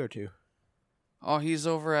barber you go to? Oh, he's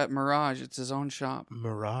over at Mirage. It's his own shop.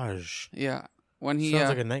 Mirage. Yeah. When he Sounds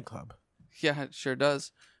like a nightclub. Yeah, it sure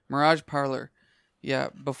does. Mirage Parlor. Yeah,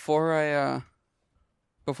 before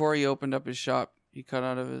he opened up his shop, he cut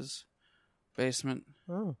out of his basement.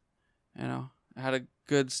 Oh. You know, had a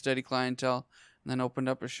good steady clientele, and then opened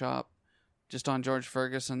up a shop just on George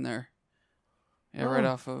Ferguson there. Yeah, right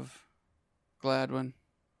off of Gladwin.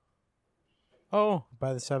 Oh,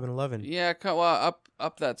 by the 7-Eleven. Yeah, well,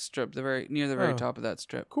 up that strip, near the very top of that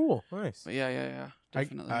strip. Cool. Nice. But yeah,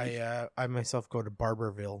 definitely. I myself go to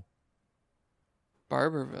Barberville.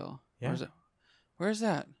 Barberville. Yeah. Where's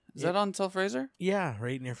that? Is that on South Fraser? Yeah,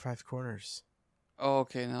 right near Five Corners. Oh,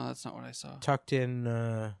 okay. No, that's not what I saw. Tucked in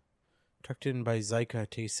by Zyka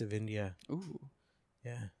Taste of India. Ooh.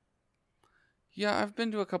 Yeah. Yeah, I've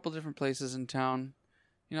been to a couple different places in town.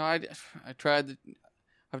 You know, I've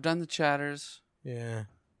done the Chatters. Yeah.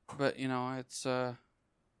 But, you know, it's not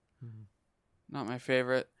my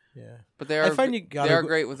favorite. Yeah. But they are they are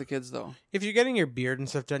great with the kids, though. If you're getting your beard and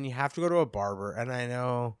stuff done, you have to go to a barber. And I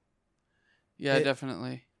know... Yeah,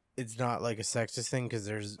 definitely. It's not like a sexist thing because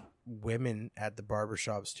there's women at the barber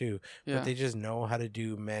shops too. Yeah. But they just know how to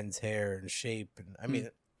do men's hair and shape. And I mean,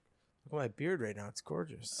 look at my beard right now. It's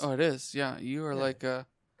gorgeous. Oh, it is. Yeah, you are like a...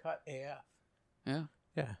 Cut AF. Yeah.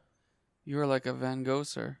 Yeah. You are like a Van Gogh,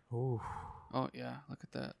 sir. Ooh. Oh, yeah. Look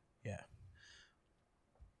at that. Yeah.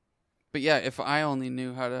 But yeah, if I only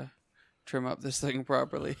knew how to trim up this thing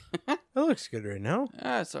properly. That looks good right now.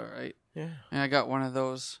 That's all right. Yeah. And I got one of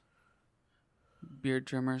those beard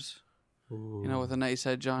trimmers, Ooh. you know, with a nice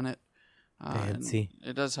edge on it. Fancy.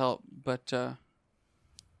 It does help, but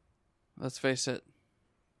let's face it.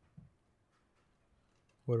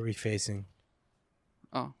 What are we facing?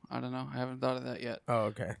 Oh, I don't know. I haven't thought of that yet. Oh,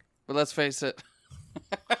 okay. But let's face it.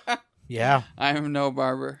 Yeah. I am no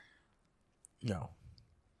barber. No.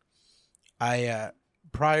 I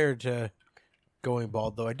prior to going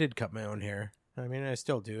bald, though, I did cut my own hair. I mean, I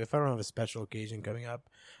still do. If I don't have a special occasion coming up,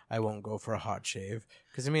 I won't go for a hot shave.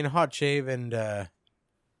 Because, I mean, a hot shave and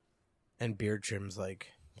And beard trim's like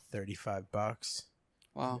 $35.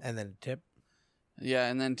 Wow. And then a tip. Yeah,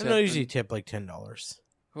 and then I usually tip like $10.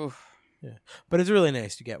 Oof. Yeah, but it's really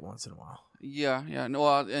nice to get once in a while. Yeah.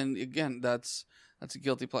 No, and again, that's a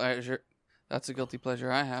guilty pleasure. That's a guilty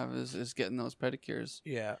pleasure I have is getting those pedicures.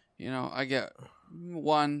 Yeah. You know, I get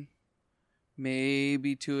 1,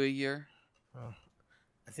 maybe 2 a year. Oh,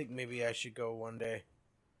 I think maybe I should go one day.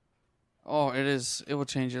 Oh, it will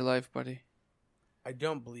change your life, buddy. I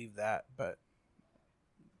don't believe that, but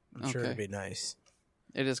I'm sure it'd be nice.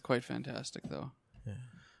 It is quite fantastic, though. Yeah.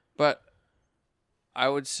 But I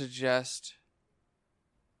would suggest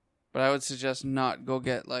not go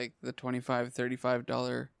get like the $25,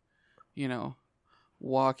 $35,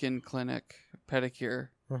 walk-in clinic pedicure,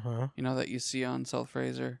 that you see on South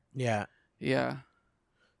Fraser. Yeah. Yeah.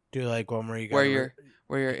 Do like one where you got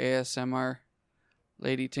where your ASMR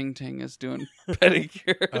Lady Ting Ting is doing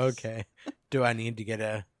pedicures. Okay. Do I need to get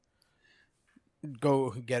an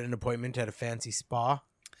appointment at a fancy spa?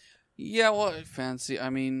 Yeah, well, fancy. I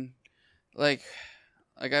mean, like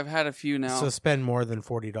I've had a few now. So spend more than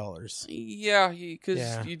 $40. Yeah,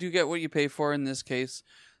 because you do get what you pay for in this case.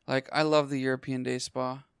 Like, I love the European Day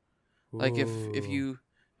Spa. Like, if you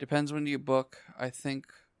depends when you book. I think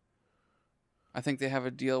they have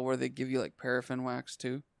a deal where they give you like paraffin wax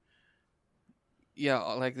too. Yeah,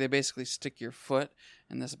 like they basically stick your foot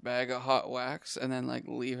in this bag of hot wax and then like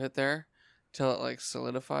leave it there till it like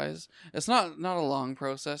solidifies. It's not a long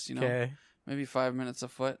process, Okay. Maybe 5 minutes a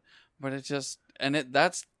foot, but that's just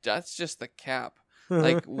the cap.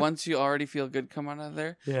 Like once you already feel good coming out of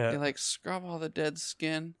there, they like scrub all the dead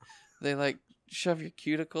skin. They like shove your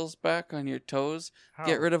cuticles back on your toes,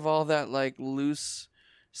 get rid of all that like loose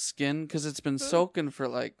skin because it's been soaking for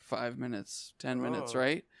like 5 minutes, 10 minutes,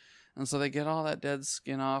 right? And so they get all that dead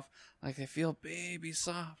skin off. Like they feel baby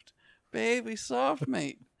soft,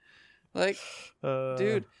 mate. Like,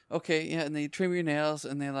 dude, okay, yeah, and they trim your nails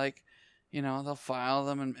and they like, they'll file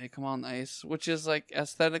them and make them all nice, which is like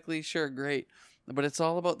aesthetically, sure, great. But it's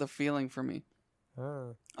all about the feeling for me.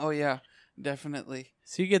 Oh, yeah, definitely.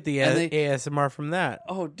 So you get the ASMR from that.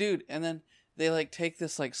 Oh, dude. And then they like take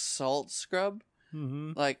this like salt scrub,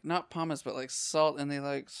 like not pumice, but like salt, and they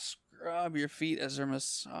like scrub your feet as they're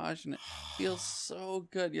massaging it. Feels so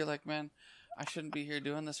good. You're like, man, I shouldn't be here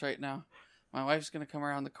doing this right now. My wife's going to come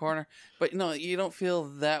around the corner. But no, you don't feel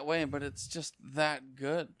that way, but it's just that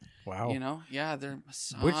good. Wow. Yeah, they're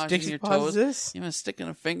massaging Which Dixie your Paws toes. is this? Sticking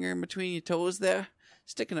a finger in between your toes there.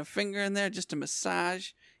 Sticking a finger in there just to massage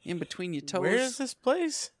in between your toes. Where is this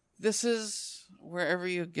place? This is wherever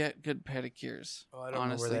you get good pedicures. Oh, I don't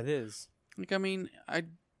know where that is. Like, I mean, I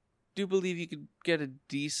do believe you could get a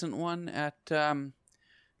decent one at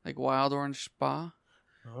like Wild Orange Spa.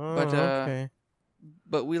 Oh, but, okay.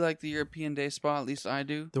 But we like the European Day Spa, at least I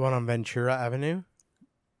do. The one on Ventura Avenue?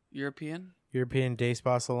 European Day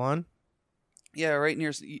Spa Salon? Yeah, right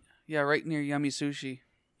near Yummy Sushi.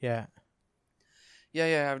 Yeah.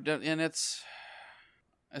 Yeah, I've done, and it's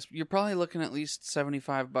you're probably looking at least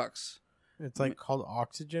 $75. It's like called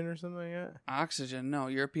Oxygen or something like that? Oxygen, no,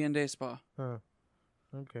 European Day Spa. Huh.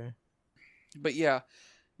 Okay. But yeah,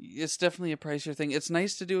 it's definitely a pricier thing. It's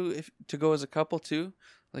nice to do to go as a couple too.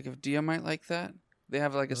 Like if Dia might like that. They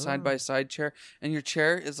have like a side-by-side chair, and your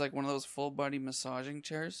chair is like one of those full-body massaging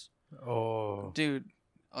chairs. Oh. Dude,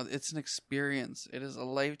 it's an experience. It is a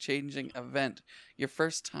life-changing event. Your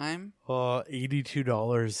first time? Oh,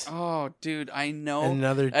 $82. Oh, dude, I know.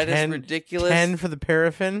 Another that 10, is ridiculous. 10 for the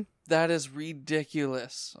paraffin? That is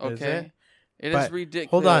ridiculous. Okay. Is it? It is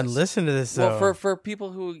ridiculous. Hold on, listen to this though. Well, for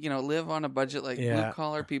people who, live on a budget, like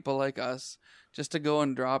blue-collar people like us, just to go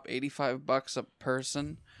and drop $85 a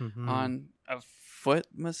person on a foot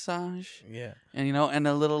massage. Yeah. And and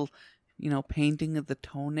a little painting of the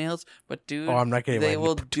toenails, but dude, I'm not getting they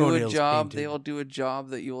will do a job. Painted. They will do a job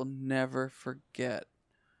that you will never forget.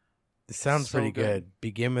 This sounds So pretty good. good.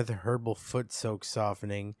 Begin with a herbal foot soak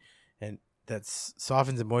softening, and that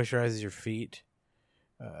softens and moisturizes your feet.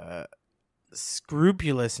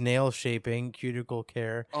 Scrupulous nail shaping, cuticle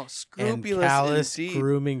care, Oh, and scrupulous callus indeed.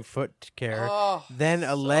 grooming foot care. Oh, Then a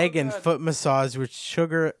so leg and good. foot massage with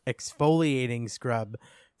sugar exfoliating scrub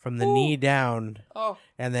from the knee down. Oh,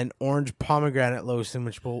 And then orange pomegranate lotion,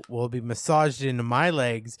 which will be massaged into my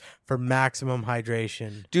legs for maximum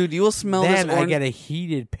hydration. dude, you will smell Then this I orange. get a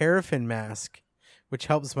heated paraffin mask, which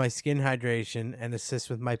helps my skin hydration and assists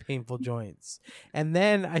with my painful joints. And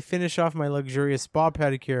then I finish off my luxurious spa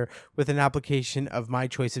pedicure with an application of my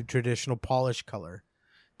choice of traditional polish color.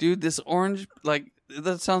 Dude, this orange,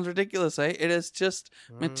 that sounds ridiculous, eh? It is just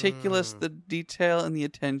meticulous, the detail and the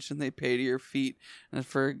attention they pay to your feet. And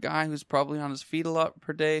for a guy who's probably on his feet a lot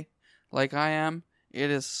per day, like I am, it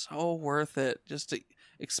is so worth it just to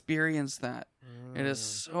experience that. It is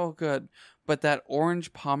so good. But that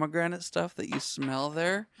orange pomegranate stuff that you smell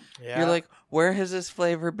there, you're like, where has this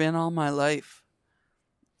flavor been all my life?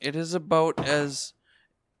 It is about as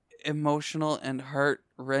emotional and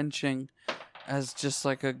heart-wrenching as just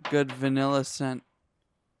like a good vanilla scent.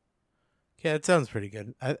 Yeah, it sounds pretty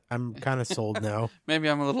good. I'm kind of sold now. Maybe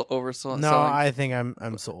I'm a little oversold. No, I think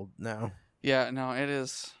I'm sold now. Yeah, no, it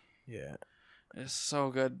is. Yeah. It's so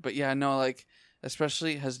good. But yeah, no, like,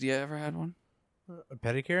 especially, has Dia ever had one? A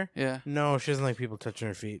pedicure? Yeah. No, she doesn't like people touching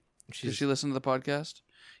her feet. Does she listen to the podcast?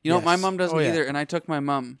 You know, my mom doesn't either, and I took my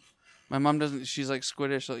mom. My mom doesn't, she's like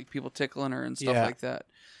squiddish, like people tickling her and stuff like that.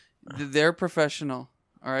 They're professional,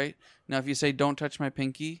 all right? Now, if you say, don't touch my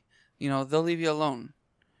pinky, you know, they'll leave you alone.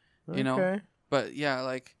 You know? But yeah,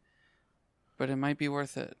 like, but it might be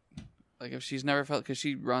worth it. Like, if she's never felt, because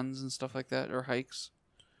she runs and stuff like that, or hikes.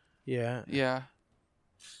 Yeah. Yeah.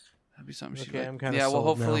 That'd be something she'd Okay, like. I'm kind of Yeah, well,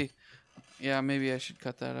 sold hopefully, now. yeah, maybe I should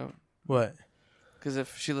cut that out. What? Because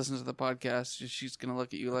if she listens to the podcast, she's going to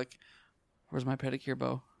look at you like, where's my pedicure,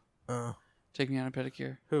 Bo? Take me on a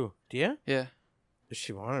pedicure. Who? Dia? Yeah. If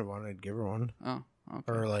she wanted one, I'd give her one. Oh, okay.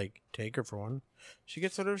 Or, like, take her for one. She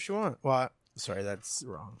gets whatever she wants. Well, sorry, that's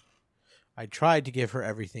wrong. I tried to give her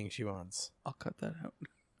everything she wants. I'll cut that out.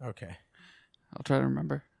 Okay. I'll try to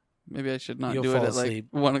remember. Maybe I should not You'll do it fall at asleep.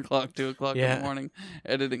 like 1 o'clock, 2 o'clock in the morning,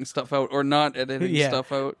 editing stuff out or not editing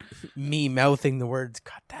stuff out. Me mouthing the words,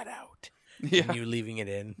 cut that out. Yeah. And you leaving it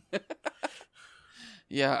in.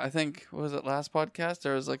 Yeah, I think, was it last podcast?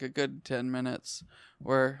 There was like a good 10 minutes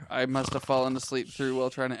where I must have fallen asleep through while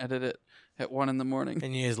trying to edit it at 1 in the morning.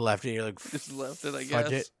 And you just left it. You're like, Just left it, I fudge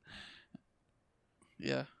guess. it.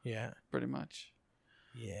 Yeah. Yeah. Pretty much.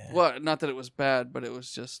 Yeah. Well, not that it was bad, but it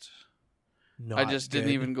was just, Not I just didn't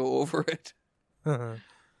good. even go over it.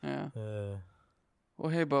 Yeah. Well,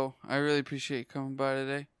 hey, Bo, I really appreciate you coming by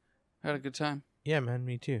today. Had a good time. Yeah, man,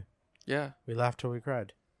 me too. Yeah. We laughed till we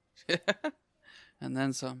cried. And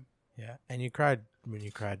then some. Yeah. And you cried when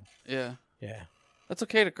you cried. Yeah. Yeah. That's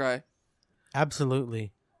okay to cry.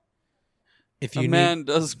 Absolutely. If A you man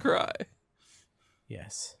does cry.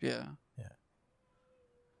 Yes. Yeah. Yeah.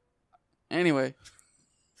 Anyway.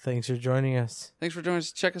 Thanks for joining us. Thanks for joining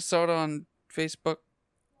us. Check us out on Facebook,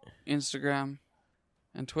 Instagram,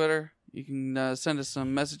 and Twitter. You can send us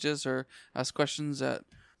some messages or ask questions at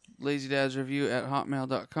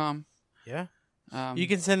lazydadsreview@hotmail.com. Yeah. You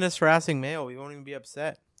can send us harassing mail. We won't even be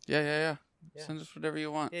upset. Yeah. Send us whatever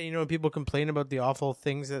you want. Yeah, you know when people complain about the awful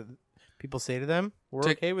things that people say to them? We're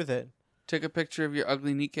okay with it. Take a picture of your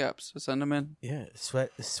ugly kneecaps. Send them in. Yeah.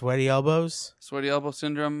 Sweaty elbows. Sweaty elbow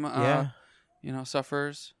syndrome. Yeah.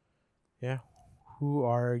 Sufferers. Yeah. Who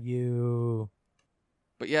are you?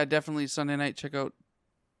 But yeah, definitely Sunday night. Check out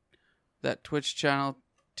that Twitch channel,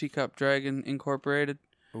 Teacup Dragon Incorporated.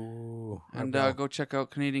 Ooh. And go check out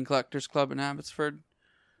Canadian Collectors Club in Abbotsford.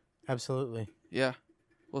 Absolutely. Yeah.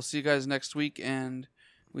 We'll see you guys next week, and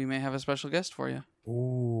we may have a special guest for you.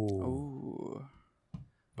 Ooh.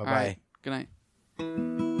 Bye-bye. All right. Good night.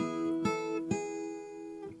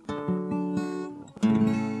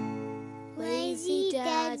 Lazy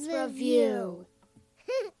Dad's Review.